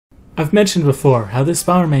I've mentioned before how this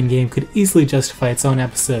Bomberman game could easily justify its own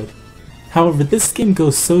episode. However, this game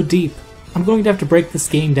goes so deep, I'm going to have to break this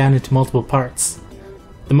game down into multiple parts.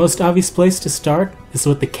 The most obvious place to start is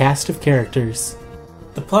with the cast of characters.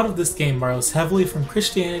 The plot of this game borrows heavily from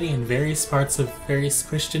Christianity and various parts of various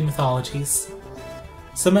Christian mythologies.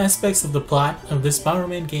 Some aspects of the plot of this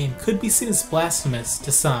Bomberman game could be seen as blasphemous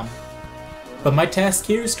to some, but my task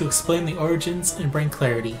here is to explain the origins and bring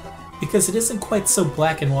clarity, because it isn't quite so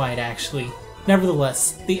black and white actually.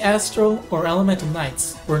 Nevertheless, the Astral or Elemental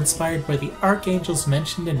Knights were inspired by the archangels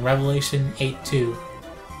mentioned in Revelation 8:2.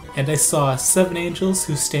 And I saw 7 angels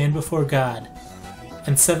who stand before God,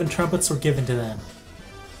 and 7 trumpets were given to them.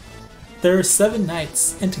 There are 7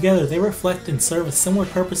 knights, and together they reflect and serve a similar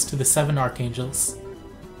purpose to the 7 archangels.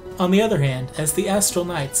 On the other hand, as the Astral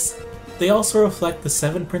Knights, they also reflect the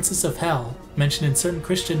 7 princes of hell mentioned in certain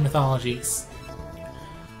Christian mythologies.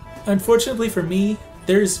 Unfortunately for me,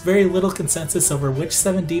 there is very little consensus over which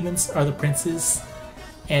 7 demons are the princes,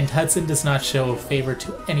 and Hudson does not show a favor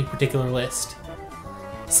to any particular list.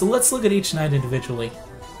 So let's look at each knight individually.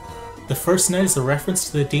 The first knight is a reference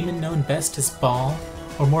to the demon known best as Baal,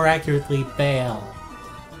 or more accurately, Baal.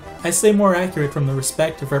 I say more accurate from the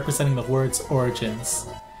respect of representing the word's origins.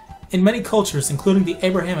 In many cultures, including the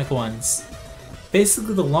Abrahamic ones,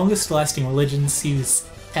 basically the longest lasting religions use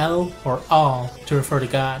El or Al to refer to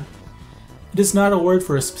God. It is not a word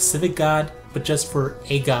for a specific god, but just for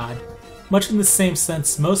a god. Much in the same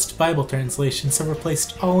sense, most Bible translations have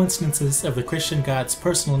replaced all instances of the Christian God's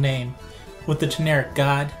personal name with the generic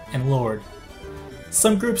God and Lord.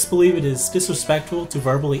 Some groups believe it is disrespectful to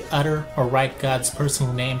verbally utter or write God's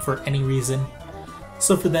personal name for any reason,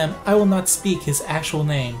 so for them I will not speak his actual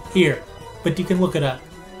name here, but you can look it up.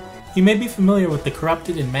 You may be familiar with the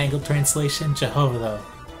corrupted and mangled translation Jehovah though.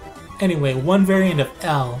 Anyway, one variant of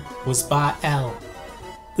El was Ba-El.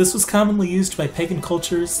 This was commonly used by pagan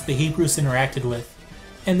cultures the Hebrews interacted with,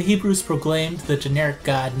 and the Hebrews proclaimed the generic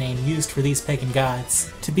god name used for these pagan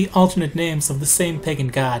gods to be alternate names of the same pagan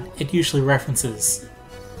god it usually references.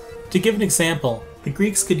 To give an example, the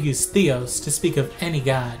Greeks could use Theos to speak of any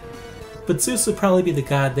god, but Zeus would probably be the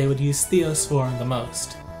god they would use Theos for the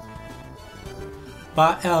most.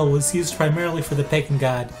 Ba-El was used primarily for the pagan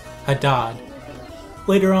god Hadad.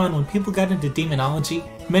 Later on, when people got into demonology,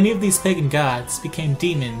 many of these pagan gods became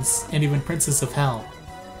demons and even princes of hell.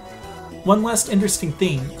 One last interesting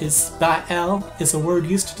thing is Ba-El is a word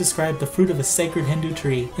used to describe the fruit of a sacred Hindu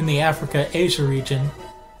tree in the Africa-Asia region,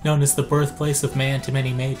 known as the birthplace of man to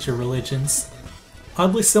many major religions,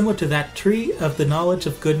 oddly similar to that tree of the knowledge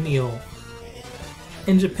of good and evil.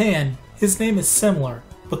 In Japan, his name is similar,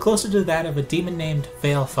 but closer to that of a demon named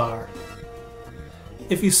Valfar.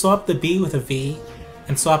 If you swap the B with a V,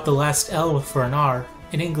 and swap the last L for an R,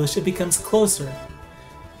 in English it becomes closer.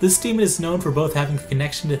 This demon is known for both having a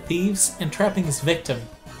connection to thieves and trapping his victim.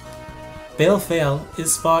 Balefale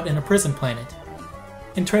is fought in a prison planet.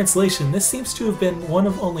 In translation, this seems to have been one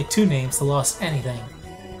of only 2 names that lost anything.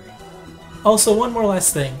 Also, one more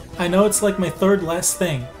last thing. I know it's like my 3rd last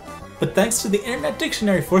thing, but thanks to the Internet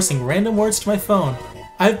Dictionary forcing random words to my phone,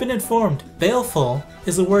 I've been informed baleful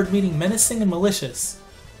is a word meaning menacing and malicious.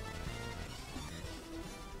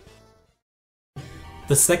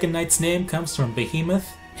 The second knight's name comes from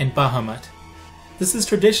Behemoth and Bahamut. This is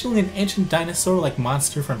traditionally an ancient dinosaur-like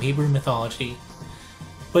monster from Hebrew mythology,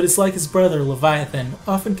 but is like his brother Leviathan,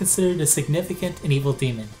 often considered a significant and evil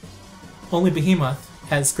demon. Only Behemoth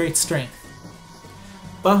has great strength.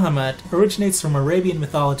 Bahamut originates from Arabian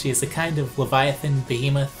mythology as a kind of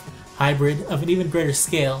Leviathan-Behemoth hybrid of an even greater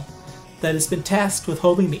scale that has been tasked with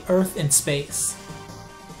holding the earth and space.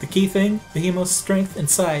 The key thing, Behemoth's strength and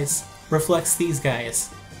size, reflects these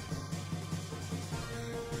guys.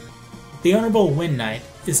 The Honorable Wind Knight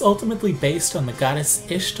is ultimately based on the goddess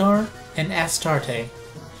Ishtar and Astarte,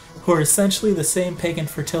 who are essentially the same pagan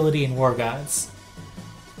fertility and war gods,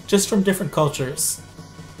 just from different cultures.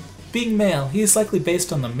 Being male, he is likely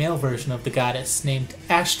based on the male version of the goddess named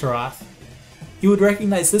Ashtaroth. You would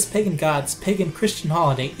recognize this pagan god's pagan Christian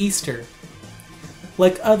holiday, Easter.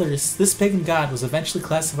 Like others, this pagan god was eventually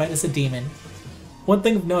classified as a demon. One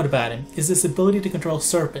thing of note about him is his ability to control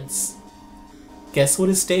serpents. Guess what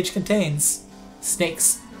his stage contains?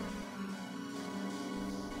 Snakes.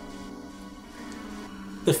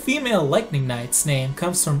 The female Lightning Knight's name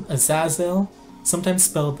comes from Azazel, sometimes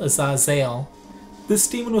spelled Azazel. This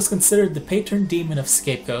demon was considered the patron demon of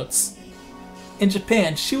scapegoats. In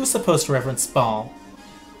Japan, she was supposed to reverence Baal,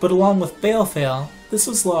 but along with Balefale, this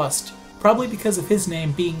was lost, probably because of his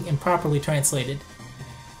name being improperly translated,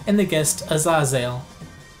 and they guessed Azazel.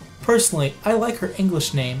 Personally, I like her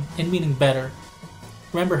English name and meaning better.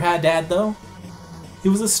 Remember Hadad though? He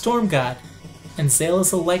was a storm god, and Zal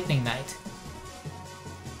is a lightning knight.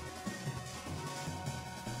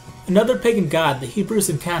 Another pagan god the Hebrews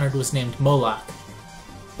encountered was named Moloch.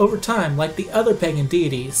 Over time, like the other pagan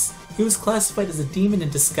deities, he was classified as a demon in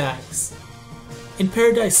disguise. In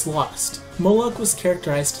Paradise Lost, Moloch was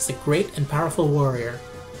characterized as a great and powerful warrior.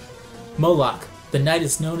 Moloch, the knight,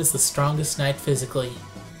 is known as the strongest knight physically.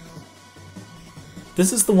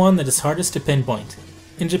 This is the one that is hardest to pinpoint.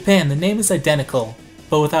 In Japan, the name is identical,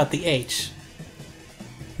 but without the H.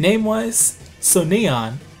 Name-wise,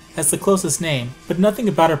 Neon has the closest name, but nothing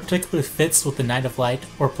about her particularly fits with the Knight of Light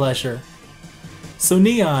or Pleasure.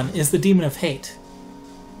 Neon is the demon of hate.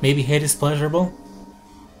 Maybe hate is pleasurable?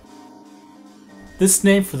 This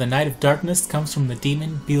name for the Knight of Darkness comes from the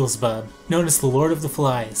demon Beelzebub, known as the Lord of the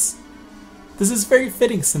Flies. This is very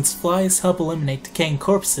fitting since flies help eliminate decaying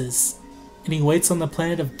corpses, and he waits on the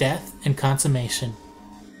planet of death and consummation.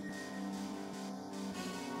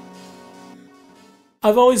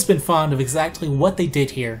 I've always been fond of exactly what they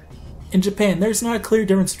did here. In Japan, there's not a clear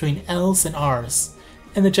difference between L's and R's,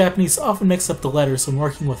 and the Japanese often mix up the letters when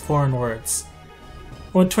working with foreign words.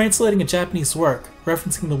 When translating a Japanese work,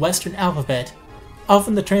 referencing the Western alphabet,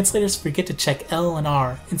 often the translators forget to check L and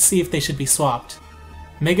R and see if they should be swapped.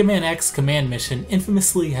 Mega Man X Command Mission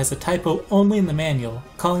infamously has a typo only in the manual,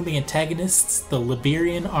 calling the antagonists the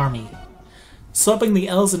Liberian Army. Swapping the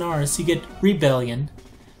L's and R's, you get Rebellion,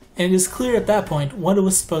 and it is clear at that point what it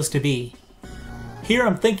was supposed to be. Here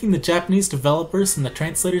I'm thinking the Japanese developers and the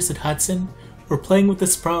translators at Hudson were playing with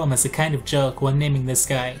this problem as a kind of joke when naming this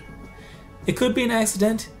guy. It could be an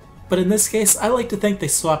accident, but in this case I like to think they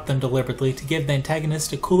swapped them deliberately to give the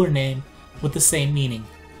antagonist a cooler name with the same meaning.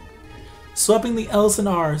 Swapping the L's and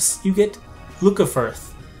R's, you get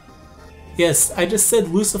Rukifellth. Yes, I just said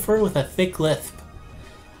Lucifer with a thick lisp.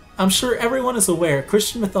 I'm sure everyone is aware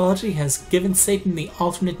Christian mythology has given Satan the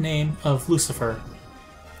alternate name of Lucifer.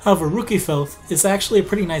 However, Rukifellth is actually a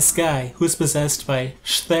pretty nice guy who is possessed by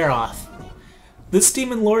Shtheroth. This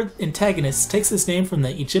demon lord antagonist takes his name from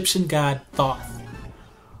the Egyptian god Thoth.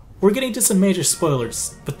 We're getting to some major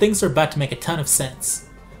spoilers, but things are about to make a ton of sense.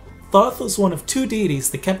 Thoth was one of two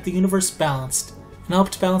deities that kept the universe balanced and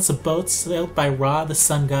helped balance a boat sailed by Ra, the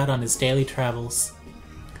sun god, on his daily travels.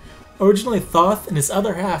 Originally, Thoth and his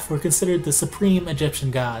other half were considered the supreme Egyptian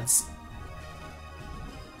gods.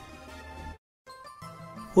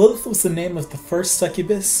 Lilith was the name of the first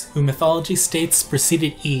succubus who mythology states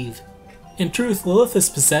preceded Eve. In truth, Lilith is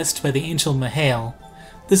possessed by the angel Michael.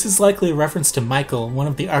 This is likely a reference to Michael, one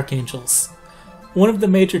of the archangels. One of the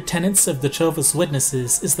major tenets of the Jehovah's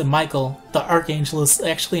Witnesses is that Michael, the archangel, is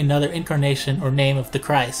actually another incarnation or name of the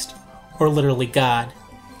Christ, or literally God.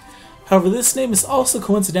 However, this name is also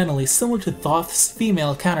coincidentally similar to Thoth's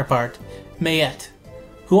female counterpart, Mayet,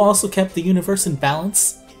 who also kept the universe in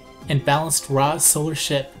balance and balanced Ra's solar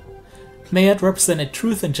ship. Mayet represented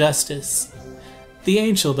truth and justice. The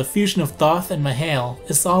angel, the fusion of Thoth and Michael,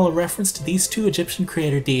 is all a reference to these two Egyptian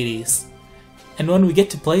creator deities. And when we get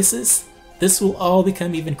to places, this will all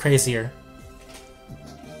become even crazier.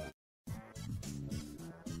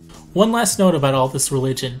 One last note about all this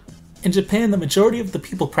religion. In Japan, the majority of the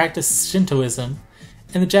people practice Shintoism,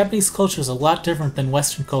 and the Japanese culture is a lot different than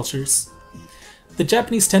Western cultures. The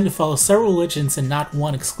Japanese tend to follow several religions and not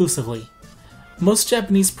one exclusively. Most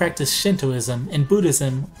Japanese practice Shintoism and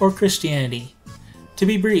Buddhism or Christianity. To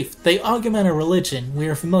be brief, they augment a religion we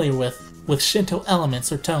are familiar with Shinto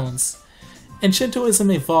elements or tones, and Shintoism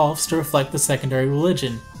evolves to reflect the secondary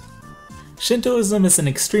religion. Shintoism is an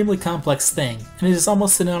extremely complex thing, and it is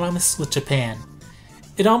almost synonymous with Japan.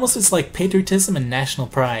 It almost is like patriotism and national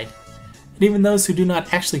pride, and even those who do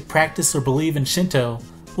not actually practice or believe in Shinto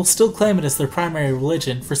will still claim it as their primary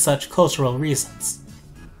religion for such cultural reasons.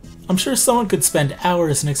 I'm sure someone could spend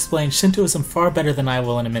hours and explain Shintoism far better than I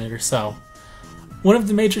will in a minute or so. One of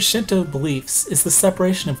the major Shinto beliefs is the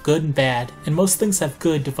separation of good and bad, and most things have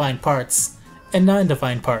good divine parts and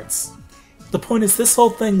non-divine parts. The point is, this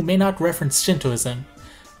whole thing may not reference Shintoism,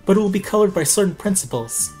 but it will be colored by certain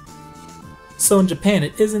principles. So in Japan,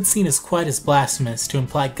 it isn't seen as quite as blasphemous to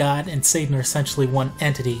imply God and Satan are essentially one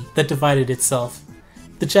entity that divided itself.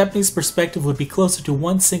 The Japanese perspective would be closer to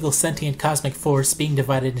one single sentient cosmic force being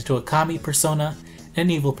divided into a kami persona and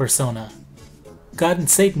an evil persona. God and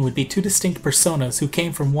Satan would be two distinct personas who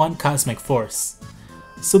came from one cosmic force.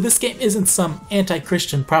 So this game isn't some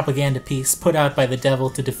anti-Christian propaganda piece put out by the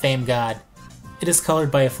devil to defame God. It is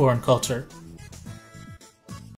colored by a foreign culture.